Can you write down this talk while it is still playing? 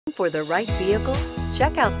For the right vehicle,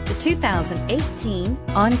 check out the 2018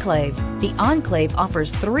 Enclave. The Enclave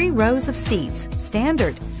offers 3 rows of seats,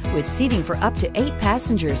 standard, with seating for up to 8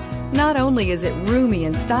 passengers. Not only is it roomy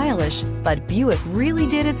and stylish, but Buick really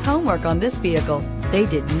did its homework on this vehicle. They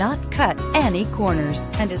did not cut any corners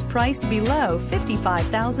and is priced below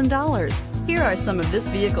 $55,000. Here are some of this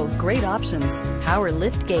vehicle's great options: power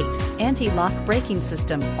lift gate, anti-lock braking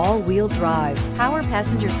system, all-wheel drive, power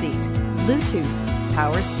passenger seat, Bluetooth,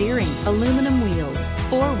 power steering, aluminum wheels,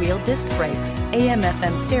 4-wheel disc brakes,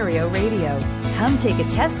 AM/FM stereo radio. Come take a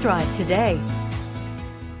test drive today.